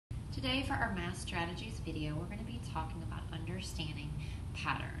Today for our Math Strategies video, we're going to be talking about understanding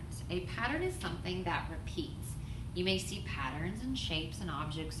patterns. A pattern is something that repeats. You may see patterns and shapes and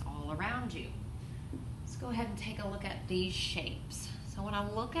objects all around you. Let's go ahead and take a look at these shapes. So when I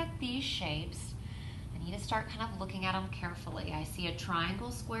look at these shapes, I need to start kind of looking at them carefully. I see a triangle,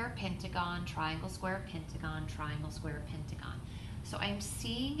 square, pentagon, triangle, square, pentagon, triangle, square, pentagon. So I'm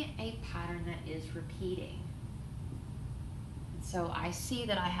seeing a pattern that is repeating. So I see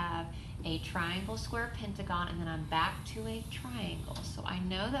that I have a triangle, square, pentagon, and then I'm back to a triangle. So I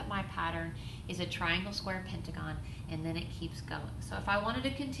know that my pattern is a triangle, square, pentagon, and then it keeps going. So if I wanted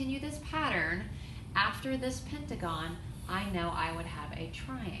to continue this pattern after this pentagon, I know I would have a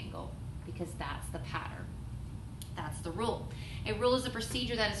triangle because that's the pattern. That's the rule. A rule is a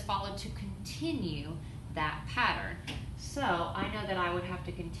procedure that is followed to continue that pattern. So I know that I would have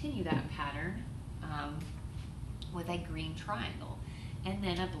to continue that pattern with a green triangle, and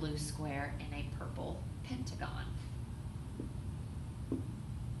then a blue square and a purple pentagon.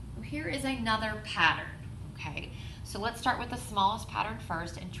 Here is another pattern, okay? So let's start with the smallest pattern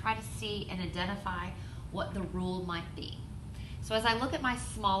first and try to see and identify what the rule might be. So as I look at my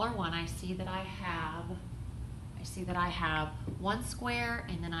smaller one, I see that I have one square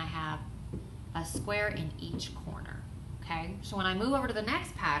and then I have a square in each corner, okay? So when I move over to the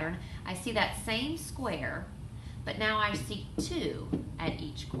next pattern, I see that same square, but now I see two at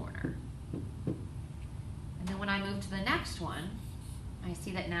each corner. And then when I move to the next one, I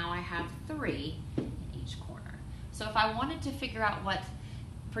see that now I have three in each corner. So if I wanted to figure out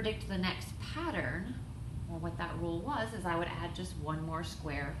predict the next pattern, or what that rule was, is I would add just one more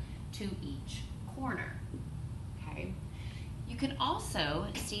square to each corner, okay? You can also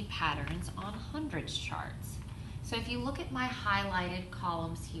see patterns on hundreds charts. So if you look at my highlighted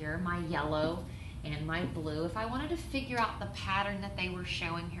columns here, my yellow and my blue, if I wanted to figure out the pattern that they were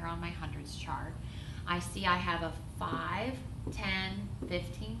showing here on my hundreds chart, I see I have a 5, 10,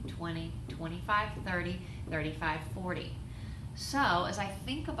 15, 20, 25, 30, 35, 40. So as I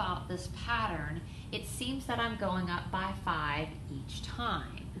think about this pattern, it seems that I'm going up by 5 each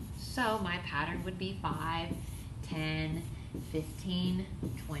time. So my pattern would be 5, 10, 15,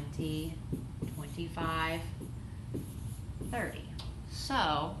 20, 25, 30.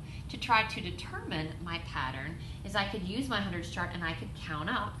 So to try to determine my pattern is I could use my hundreds chart and I could count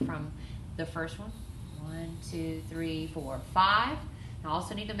up from the first one, 1, 2, 3, 4, 5. I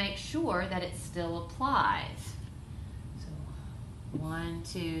also need to make sure that it still applies. So 1,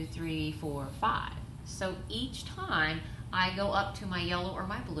 2, 3, 4, 5. So each time I go up to my yellow or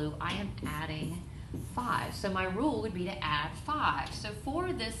my blue, I am adding 5. So my rule would be to add 5. So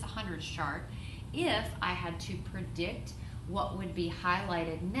for this hundreds chart, if I had to predict what would be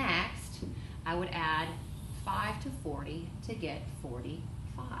highlighted next, I would add 5 to 40 to get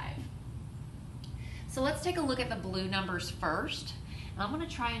 45. So let's take a look at the blue numbers first. And I'm going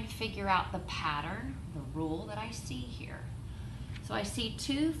to try and figure out the pattern, the rule that I see here. So I see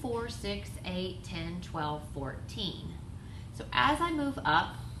 2, 4, 6, 8, 10, 12, 14. So as I move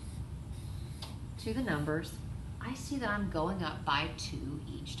up to the numbers, I see that I'm going up by 2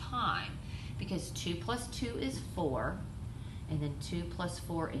 each time, because 2 plus 2 is 4. And then 2 plus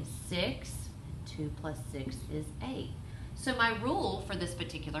 4 is 6, and 2 plus 6 is 8. So my rule for this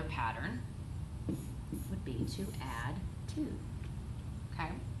particular pattern would be to add 2,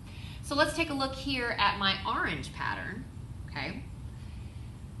 okay? So let's take a look here at my orange pattern, okay?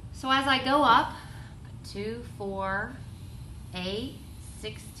 So as I go up, 2, 4, 8,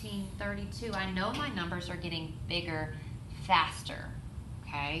 16, 32, I know my numbers are getting bigger faster,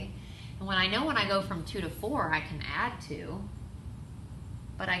 okay? And when I go from 2 to 4, I can add 2.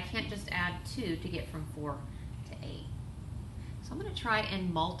 But I can't just add 2 to get from 4 to 8. So I'm going to try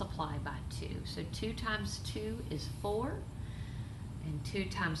and multiply by 2. So 2 times 2 is 4, and 2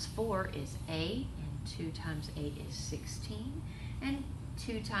 times 4 is 8, and 2 times 8 is 16, and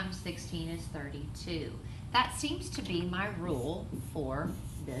 2 times 16 is 32. That seems to be my rule for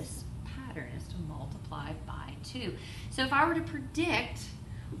this pattern, is to multiply by 2. So if I were to predict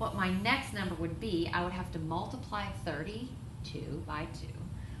what my next number would be, I would have to multiply 32 by 2,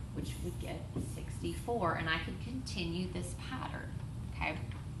 which would get 64, and I could continue this pattern, okay?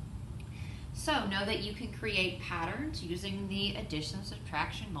 So know that you can create patterns using the addition,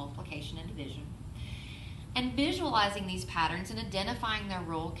 subtraction, multiplication, and division. And visualizing these patterns and identifying their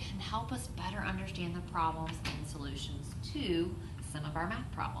role can help us better understand the problems and solutions to some of our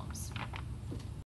math problems.